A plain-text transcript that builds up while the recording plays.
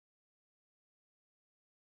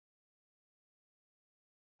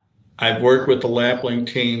I've worked with the Laplink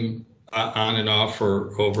team on and off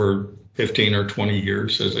for over 15 or 20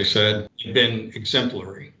 years, as I said. They've been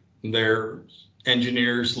exemplary. Their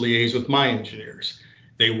engineers liaise with my engineers.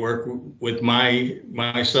 They work with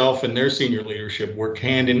myself and their senior leadership, work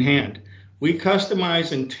hand in hand. We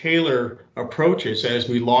customize and tailor approaches as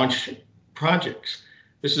we launch projects.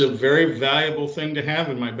 This is a very valuable thing to have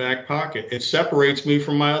in my back pocket. It separates me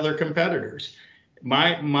from my other competitors.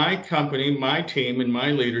 My company, my team, and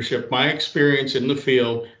my leadership, my experience in the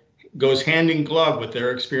field goes hand in glove with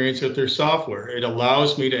their experience with their software. It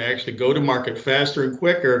allows me to actually go to market faster and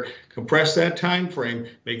quicker, compress that time frame,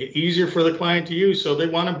 make it easier for the client to use, so they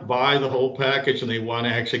want to buy the whole package and they want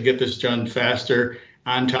to actually get this done faster,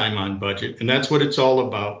 on time, on budget. And that's what it's all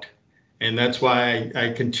about. And that's why I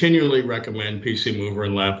continually recommend PCmover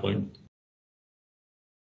and Laplink.